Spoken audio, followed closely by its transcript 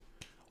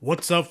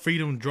What's up,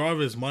 Freedom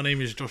Drivers? My name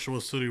is Joshua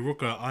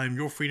Suriruka. I am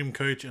your freedom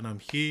coach, and I'm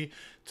here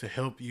to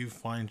help you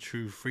find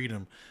true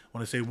freedom. I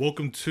want to say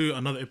welcome to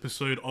another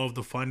episode of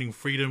the Finding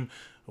Freedom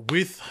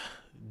with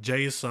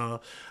JSR,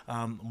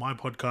 my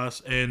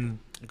podcast. And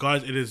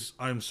guys,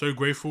 I'm so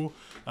grateful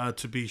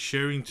to be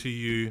sharing to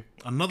you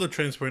another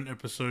transparent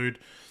episode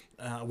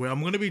where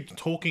I'm going to be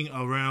talking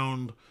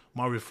around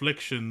my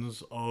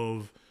reflections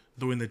of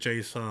doing the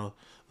JSR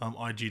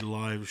IG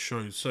live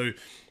shows. So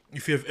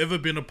if you've ever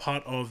been a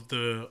part of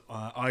the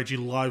IG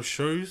live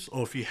shows,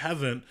 or if you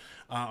haven't,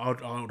 I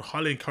would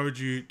highly encourage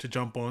you to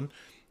jump on.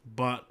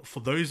 But for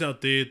those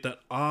out there that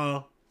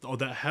are or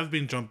that have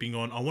been jumping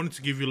on, I wanted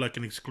to give you like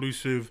an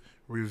exclusive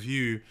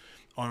review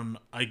on,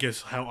 I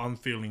guess, how I'm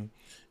feeling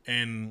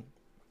and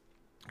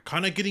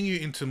kind of getting you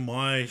into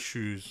my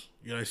shoes,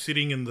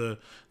 sitting in the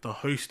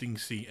hosting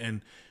seat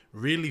and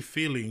really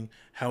feeling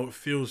how it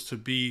feels to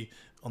be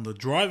on the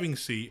driving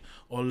seat,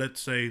 or let's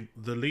say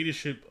the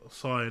leadership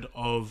side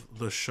of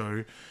the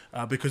show,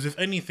 because if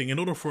anything, in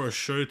order for a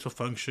show to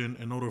function,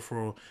 in order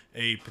for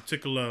a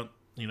particular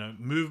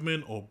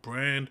movement or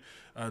brand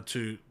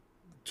to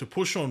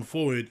push on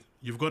forward,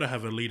 you've got to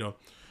have a leader.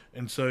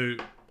 And so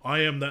I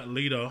am that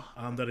leader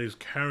that is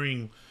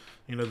carrying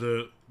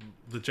the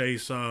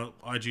JSR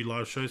IG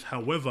live shows.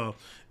 However,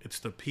 it's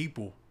the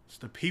people. It's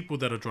the people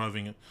that are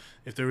driving it.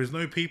 If there's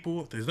no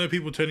people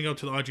turning up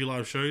to the IG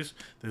live shows,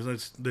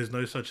 there's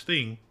no such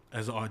thing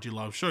as the IG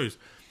live shows.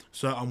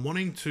 So I'm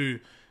wanting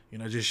to,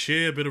 just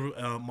share a bit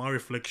of my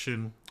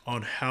reflection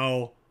on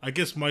how I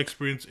guess my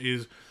experience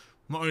is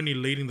not only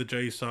leading the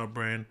JSR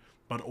brand,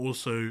 but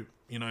also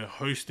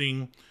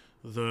hosting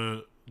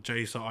the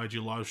JSR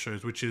IG live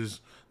shows, which is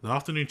the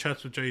afternoon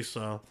chats with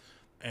JSR,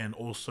 and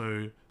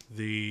also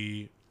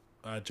the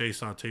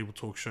JSR Table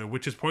Talk show,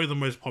 which is probably the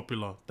most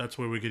popular. That's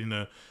where we're getting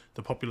the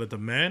popular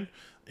demand,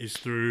 is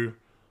through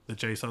the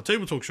JSR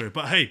Table Talk show.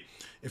 But hey,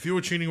 if you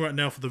are tuning right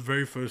now for the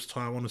very first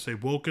time, I want to say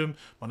welcome.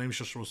 My name is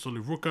Joshua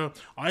Suriruka.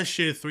 I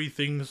share three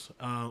things,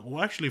 well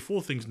actually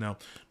four things now.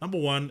 Number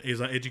one is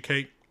I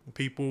educate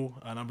people.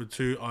 Number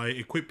two, I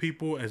equip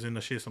people, as in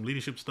I share some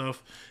leadership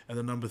stuff. And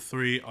then number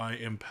three, I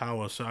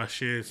empower. So I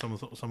share some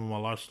of my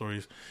life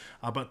stories.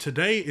 But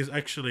today is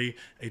actually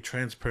a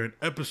transparent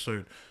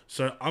episode.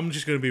 So I'm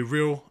just going to be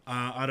real.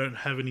 I don't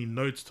have any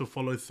notes to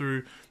follow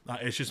through.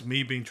 It's just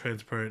me being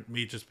transparent,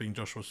 me just being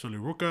Joshua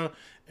Suriruka,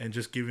 and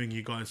just giving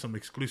you guys some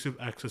exclusive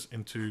access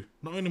into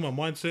not only my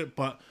mindset,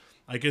 but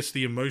I guess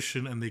the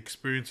emotion and the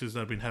experiences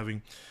that I've been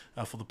having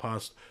for the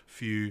past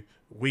few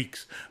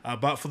weeks.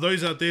 But for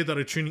those out there that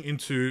are tuning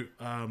into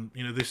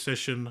this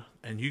session,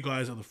 and you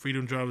guys are the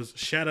Freedom Drivers,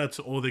 shout out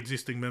to all the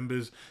existing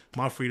members,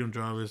 my Freedom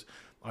Drivers.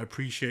 I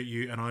appreciate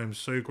you, and I am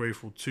so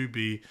grateful to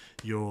be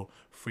your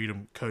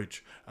freedom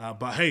coach.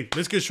 But hey,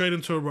 let's get straight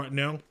into it right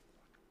now.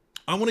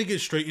 I want to get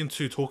straight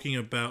into talking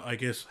about, I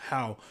guess,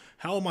 how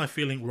am I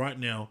feeling right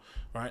now,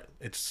 right?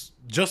 It's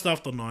just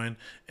after 9,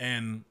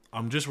 and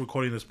I'm just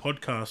recording this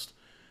podcast.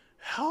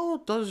 How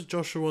does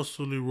Joshua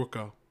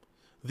Suriruka,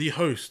 the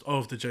host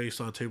of the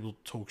JSR Table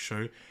Talk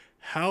show,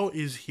 how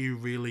is he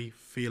really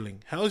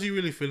feeling? How is he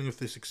really feeling with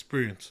this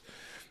experience?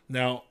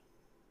 Now,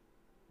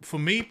 for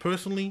me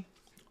personally,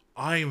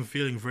 I am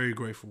feeling very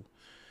grateful.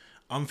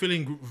 I'm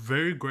feeling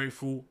very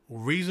grateful.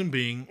 Reason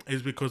being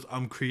is because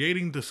I'm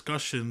creating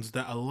discussions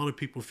that a lot of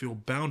people feel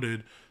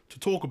bounded to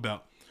talk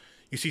about.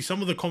 You see,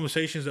 some of the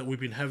conversations that we've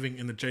been having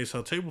in the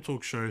JSR Table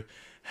Talk show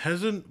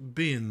hasn't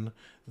been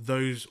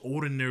those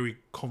ordinary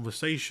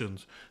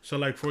conversations. So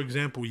like, for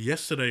example,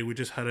 yesterday we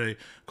just had a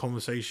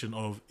conversation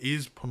of,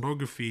 is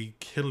pornography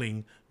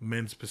killing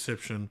men's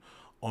perception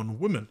on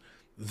women?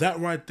 That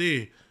right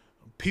there,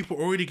 people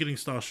already getting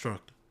starstruck.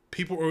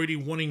 People already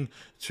wanting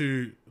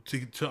to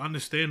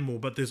understand more,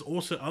 but there's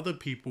also other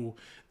people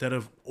that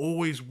are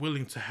always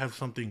willing to have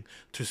something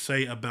to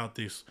say about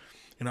this.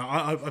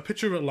 I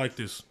picture it like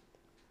this.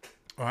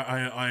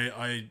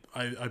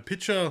 I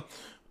picture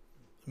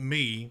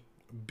me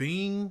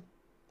being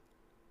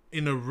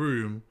in a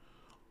room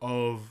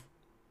of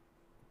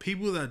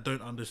people that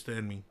don't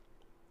understand me.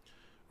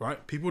 Right?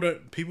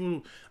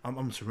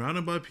 I'm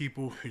surrounded by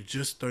people who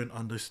just don't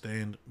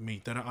understand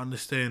me. They don't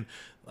understand,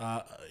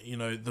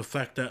 the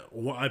fact that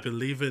what I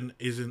believe in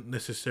isn't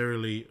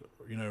necessarily,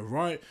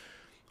 right.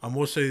 I'm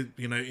also,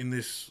 in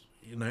this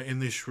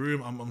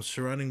room, I'm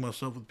surrounding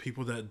myself with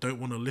people that don't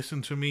want to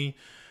listen to me.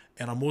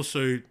 And I'm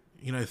also,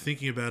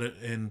 thinking about it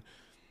and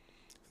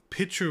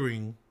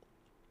picturing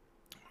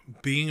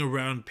being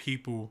around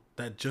people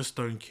that just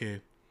don't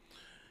care.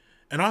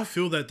 And I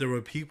feel that there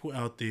are people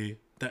out there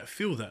that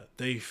feel that.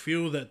 They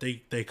feel that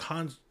they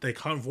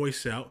can't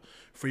voice out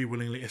free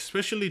willingly,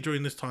 especially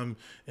during this time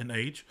and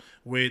age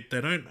where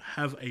they don't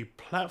have a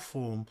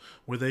platform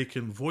where they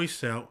can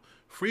voice out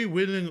free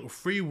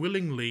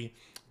willingly,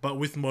 but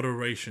with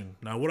moderation.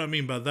 Now, what I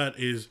mean by that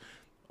is,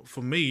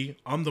 for me,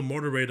 I'm the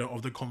moderator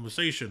of the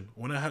conversation.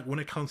 When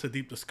it comes to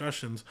deep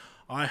discussions,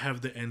 I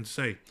have the end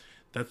say.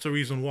 That's the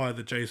reason why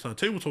the JSR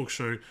Table Talk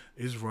show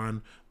is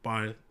run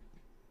by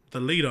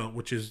the leader,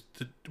 which is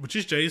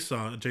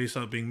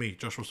JSR being me,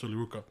 Joshua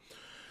Suriruka.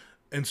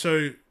 And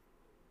so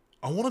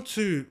I wanted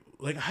to,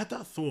 like, I had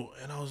that thought,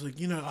 and I was like,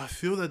 I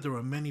feel that there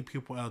are many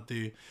people out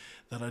there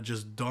that are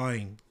just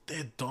dying.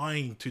 They're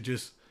dying to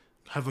just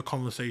have a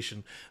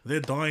conversation. They're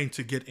dying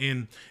to get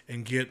in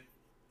and get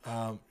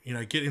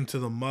into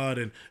the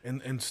mud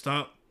and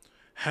start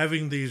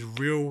having these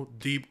real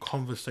deep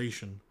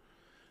conversation.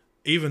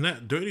 Even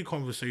that dirty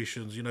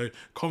conversations,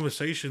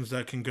 conversations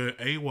that can go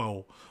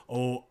AWOL,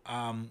 or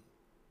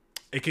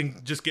it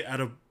can just get out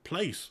of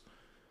place.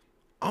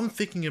 I'm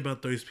thinking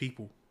about those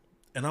people.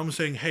 And I'm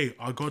saying, hey,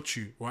 I got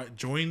you, right?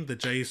 Join the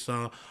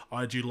JSR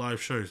IG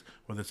live shows,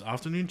 whether it's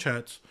afternoon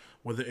chats,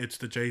 whether it's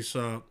the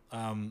JSR,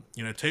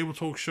 table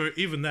talk show.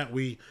 Even that,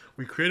 we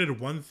created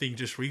one thing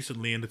just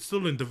recently, and it's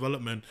still in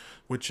development,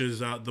 which is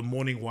the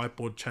morning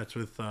whiteboard chats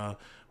with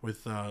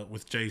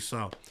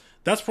JSR.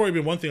 That's probably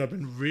been one thing I've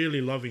been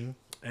really loving,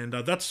 and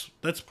that's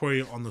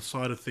probably on the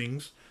side of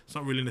things. It's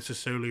not really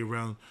necessarily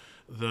around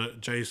the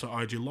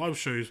JSR IG live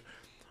shows,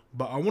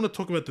 but I want to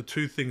talk about the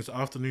two things: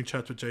 afternoon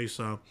chats with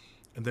JSR,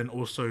 and then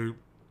also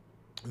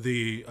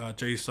the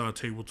JSR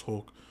Table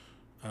Talk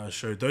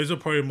show. Those are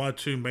probably my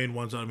two main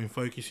ones that I've been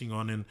focusing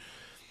on. And,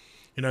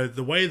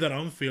 the way that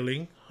I'm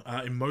feeling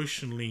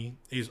emotionally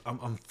is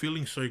I'm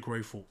feeling so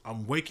grateful.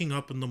 I'm waking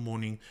up in the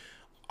morning.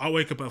 I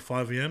wake up at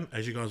 5 a.m.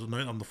 As you guys will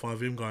know, I'm the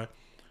 5 a.m. guy.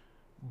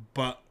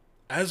 But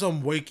as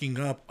I'm waking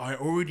up, I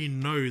already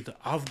know that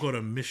I've got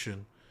a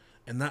mission.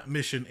 And that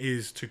mission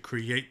is to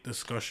create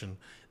discussion.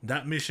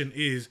 That mission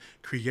is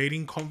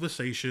creating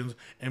conversations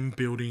and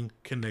building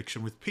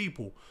connection with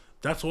people.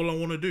 That's all I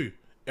want to do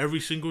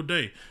every single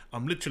day.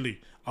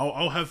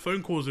 I'll have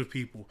phone calls with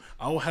people.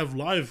 I'll have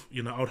live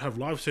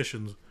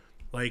sessions.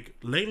 Like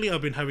lately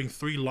I've been having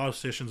 3 live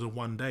sessions in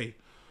one day.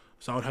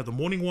 So I would have the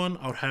morning one,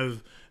 I would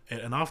have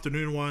an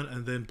afternoon one,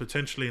 and then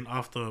potentially an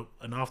after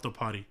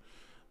party.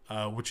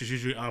 Which is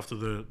usually after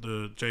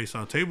the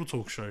JSR Table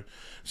Talk show.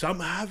 So I'm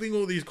having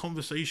all these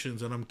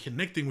conversations and I'm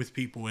connecting with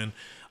people, and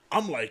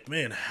I'm like,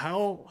 man,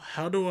 how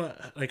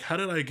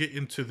did I get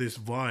into this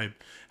vibe?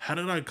 How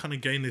did I kind of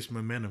gain this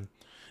momentum?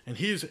 And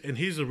here's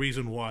the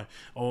reason why.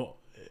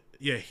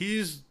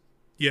 Here's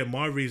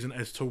my reason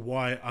as to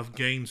why I've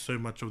gained so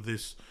much of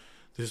this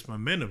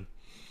momentum.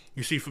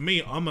 You see, for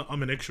me, I'm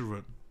an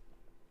extrovert.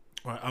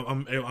 Right,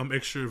 I'm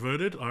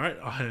extroverted. All right,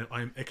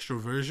 I'm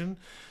extroversion.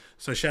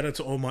 So shout out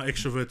to all my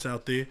extroverts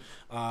out there.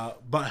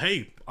 But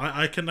hey,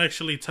 I can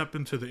actually tap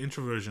into the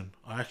introversion.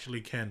 I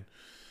actually can.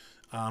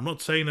 I'm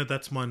not saying that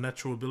that's my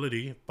natural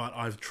ability, but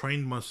I've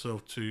trained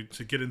myself to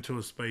get into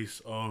a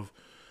space of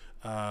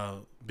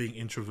being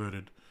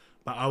introverted.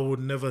 But I would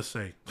never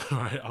say,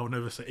 right? I would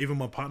never say. Even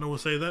my partner will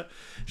say that.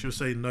 She'll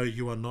say, no,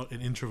 you are not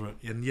an introvert.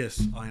 And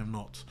yes, I am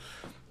not.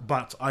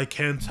 But I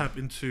can tap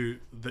into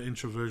the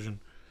introversion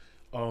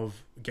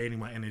of gaining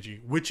my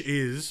energy, which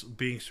is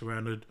being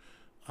surrounded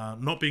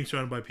not being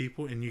surrounded by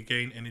people, and you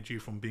gain energy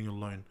from being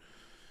alone.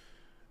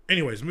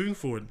 Anyways, moving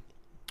forward,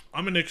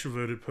 I'm an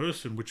extroverted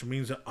person, which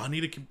means that I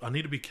need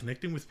to be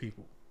connecting with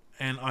people.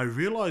 And I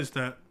realized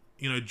that,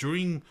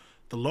 during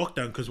the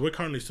lockdown, because we're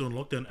currently still in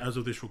lockdown as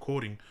of this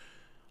recording,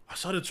 I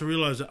started to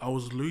realize that I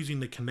was losing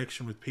the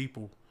connection with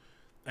people.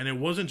 And it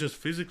wasn't just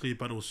physically,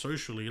 but it was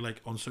socially.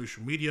 Like on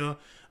social media,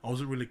 I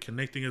wasn't really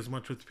connecting as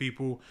much with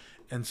people.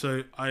 And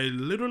so I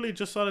literally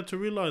just started to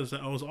realize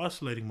that I was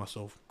isolating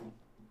myself.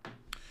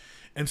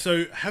 And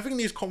so having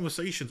these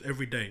conversations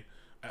every day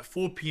at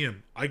 4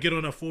 p.m., I get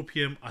on at 4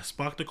 p.m., I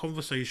spark the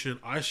conversation,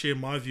 I share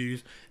my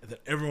views, and then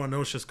everyone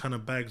else just kind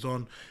of bags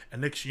on.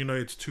 And next you know,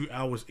 it's 2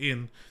 hours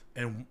in,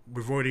 and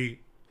we've already,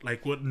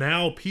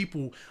 now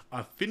people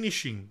are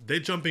finishing. They're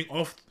jumping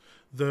off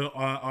the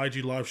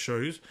IG live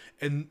shows,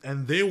 and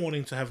they're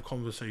wanting to have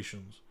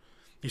conversations.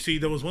 You see,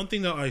 there was one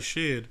thing that I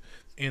shared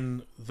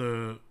in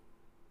the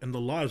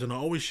lives, and I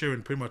always share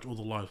in pretty much all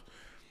the lives.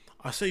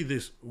 I say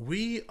this: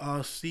 we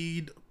are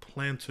seed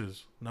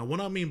planters. Now,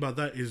 what I mean by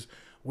that is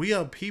we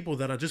are people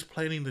that are just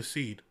planting the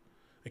seed.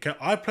 Okay,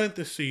 I plant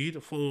the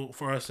seed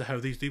for us to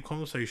have these deep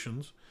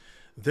conversations.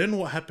 Then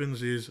what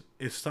happens is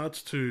it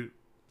starts to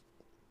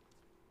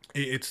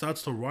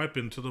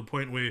ripen to the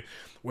point where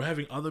we're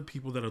having other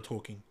people that are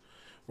talking,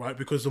 right?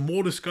 Because the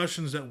more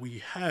discussions that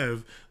we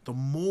have, the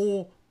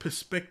more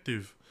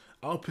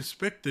our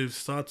perspective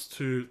starts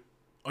to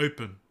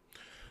open.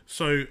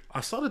 So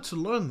I started to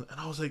learn, and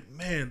I was like,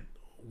 man,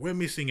 we're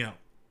missing out.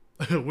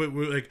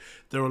 we're like,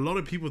 there are a lot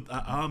of people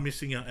that are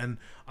missing out. And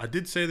I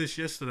did say this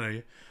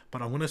yesterday,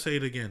 but I'm going to say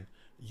it again.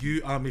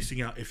 You are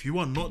missing out. If you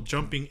are not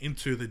jumping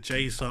into the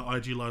JSR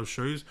IG live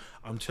shows,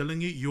 I'm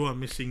telling you, you are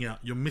missing out.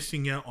 You're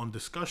missing out on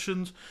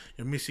discussions.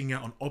 You're missing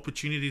out on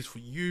opportunities for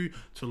you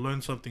to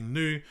learn something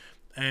new.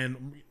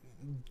 And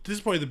this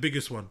is probably the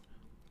biggest one: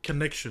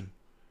 connection.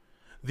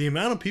 The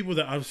amount of people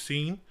that I've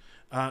seen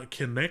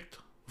connect,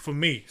 for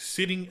me,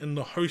 sitting in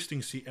the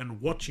hosting seat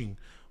and watching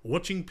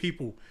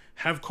people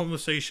have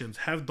conversations,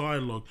 have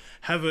dialogue,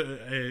 have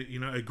a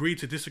agree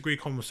to disagree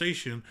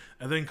conversation,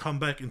 and then come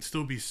back and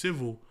still be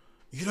civil.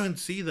 You don't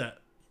see that.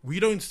 We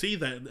don't see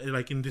that,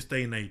 like, in this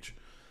day and age.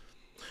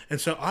 And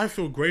so I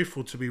feel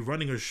grateful to be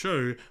running a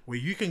show where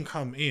you can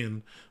come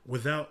in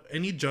without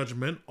any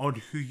judgment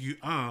on who you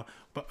are,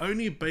 but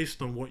only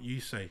based on what you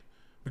say.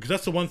 Because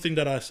that's the one thing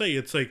that I say.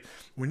 It's like,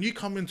 when you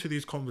come into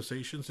these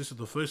conversations, this is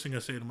the first thing I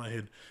say in my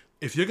head.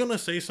 If you're going to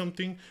say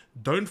something,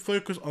 don't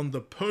focus on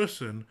the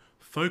person,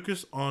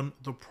 focus on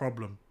the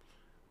problem.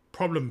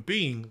 Problem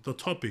being the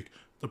topic.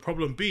 The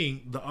problem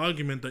being the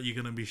argument that you're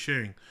going to be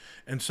sharing.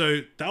 And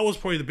so that was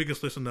probably the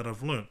biggest lesson that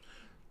I've learned.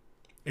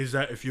 Is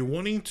that if you're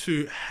wanting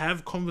to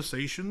have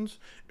conversations,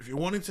 if you're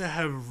wanting to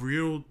have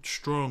real,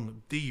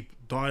 strong, deep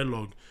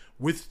dialogue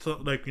with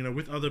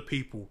with other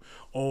people,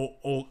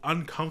 or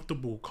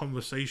uncomfortable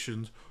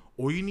conversations,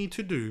 all you need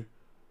to do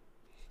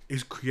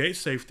is create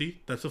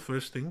safety. That's the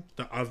first thing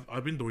that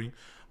I've been doing.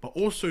 But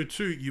also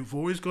too, you've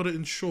always got to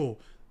ensure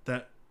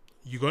that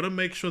you got to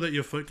make sure that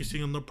you're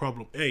focusing on the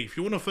problem. Hey, if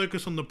you want to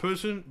focus on the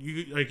person,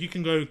 you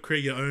can go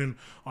create your own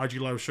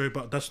IG live show,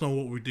 but that's not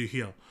what we do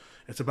here.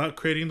 It's about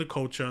creating the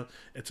culture.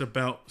 It's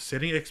about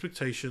setting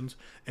expectations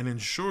and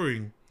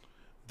ensuring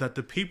that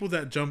the people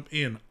that jump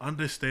in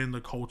understand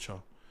the culture.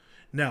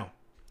 Now,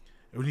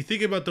 when you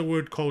think about the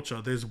word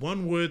culture, there's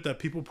one word that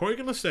people are probably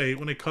going to say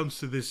when it comes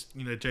to this,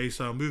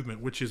 JSR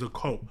movement, which is a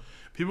cult.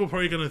 People are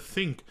probably going to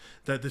think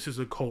that this is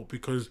a cult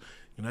because,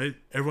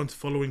 everyone's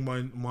following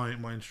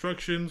my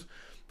instructions.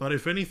 But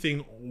if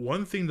anything,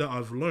 one thing that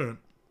I've learned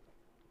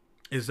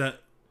is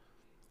that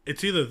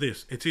it's either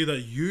this. It's either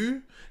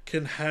you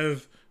can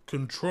have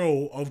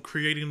control of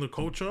creating the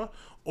culture,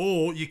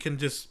 or you can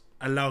just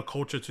allow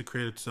culture to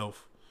create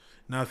itself.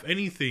 Now, if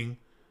anything,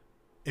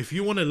 if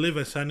you want to live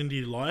a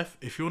sanity life,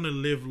 if you want to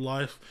live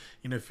life,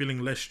 feeling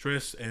less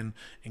stress and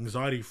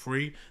anxiety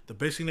free, the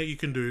best thing that you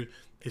can do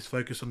is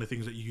focus on the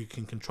things that you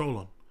can control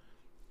on.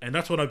 And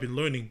that's what I've been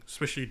learning,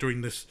 especially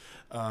during this,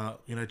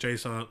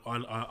 JSR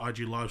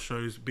IG live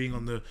shows, being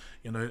on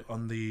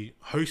the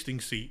hosting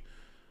seat,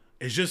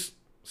 is just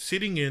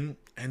sitting in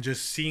and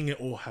just seeing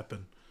it all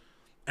happen.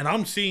 And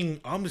I'm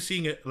seeing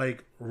it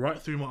like right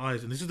through my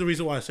eyes. And this is the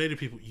reason why I say to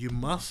people, you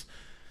must,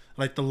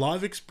 the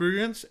live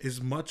experience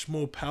is much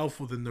more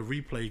powerful than the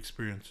replay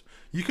experience.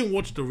 You can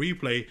watch the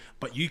replay,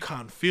 but you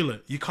can't feel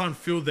it. You can't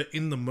feel that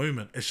in the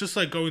moment. It's just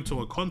like going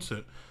to a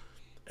concert.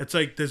 It's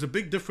like there's a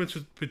big difference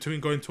between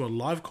going to a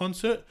live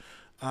concert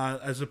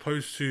as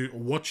opposed to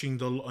watching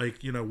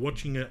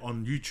watching it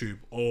on YouTube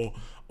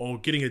or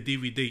getting a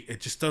DVD. It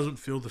just doesn't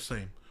feel the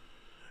same.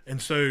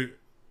 And so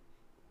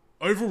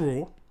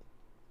overall,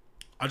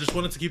 I just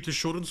wanted to keep this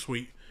short and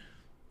sweet.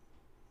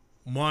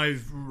 My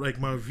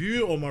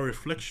view or my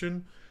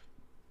reflection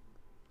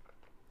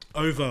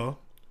over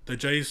the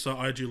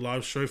JSR IG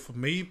live show, for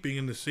me being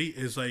in the seat,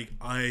 is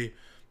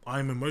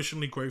I'm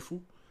emotionally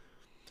grateful.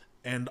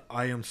 And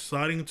I am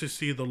starting to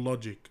see the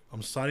logic.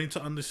 I'm starting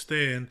to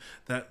understand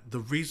that the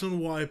reason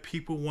why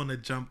people want to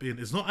jump in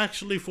is not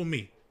actually for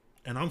me.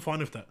 And I'm fine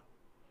with that.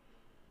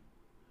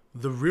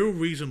 The real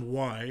reason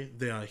why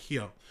they are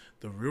here,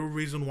 the real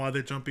reason why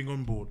they're jumping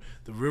on board,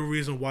 the real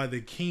reason why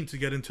they're keen to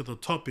get into the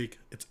topic,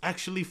 it's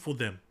actually for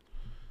them.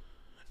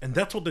 And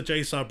that's what the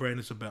JSR brand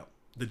is about.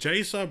 The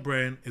JSR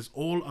brand is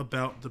all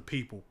about the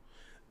people.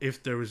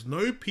 If there is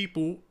no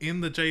people in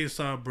the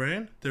JSR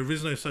brand, there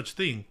is no such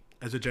thing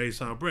as a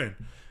JSR brand.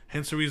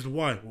 Hence the reason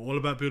why we're all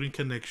about building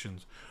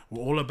connections.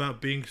 We're all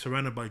about being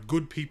surrounded by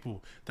good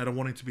people that are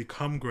wanting to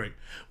become great.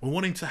 We're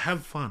wanting to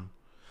have fun.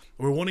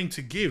 We're wanting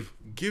to give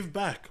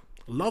back,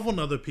 love on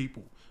other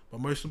people. But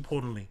most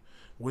importantly,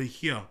 we're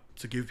here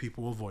to give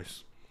people a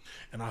voice.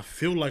 And I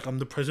feel like I'm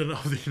the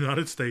president of the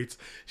United States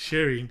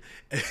sharing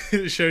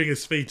a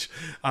speech,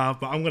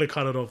 but I'm going to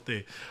cut it off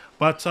there.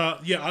 But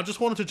I just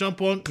wanted to jump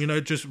on,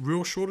 just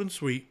real short and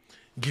sweet,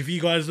 give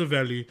you guys the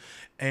value,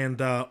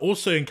 and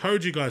also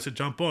encourage you guys to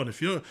jump on.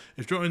 If you're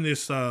on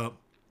this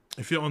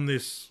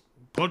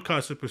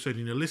podcast episode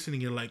and you're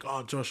listening, you're like,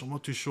 oh Josh, I'm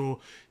not too sure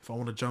if I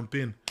want to jump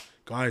in.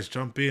 Guys,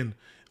 jump in.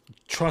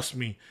 Trust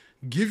me.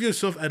 Give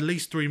yourself at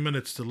least 3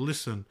 minutes to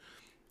listen.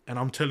 And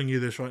I'm telling you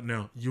this right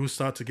now, you will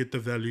start to get the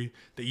value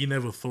that you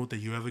never thought that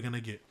you were ever going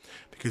to get.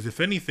 Because if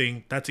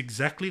anything, that's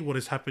exactly what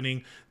is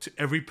happening to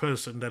every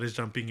person that is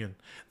jumping in.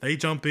 They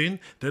jump in,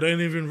 they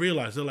don't even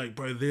realize. They're like,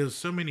 bro, there's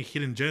so many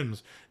hidden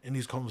gems in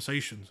these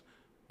conversations.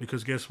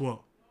 Because guess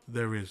what?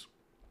 There is.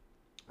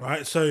 All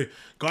right, so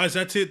guys,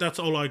 that's it. That's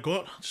all I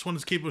got. Just wanted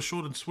to keep it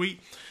short and sweet.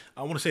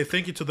 I want to say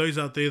thank you to those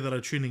out there that are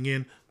tuning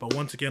in. But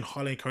once again,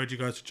 highly encourage you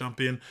guys to jump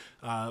in.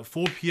 4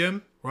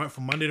 p.m., right,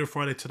 from Monday to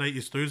Friday. Today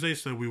is Thursday,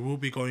 so we will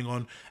be going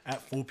on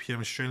at 4 p.m.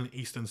 Australian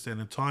Eastern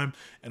Standard Time.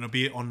 And it'll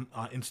be on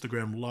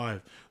Instagram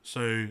Live.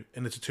 So,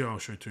 and it's a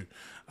 2-hour show too.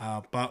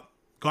 But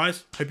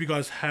guys, hope you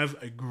guys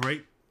have a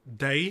great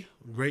day,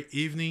 great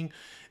evening.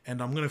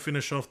 And I'm going to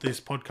finish off this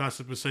podcast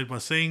episode by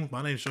saying,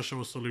 my name is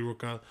Joshua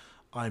Soliruka.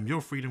 I'm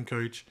your freedom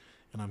coach,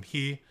 and I'm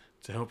here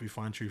to help you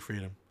find true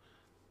freedom.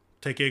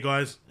 Take care,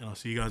 guys, and I'll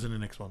see you guys in the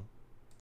next one.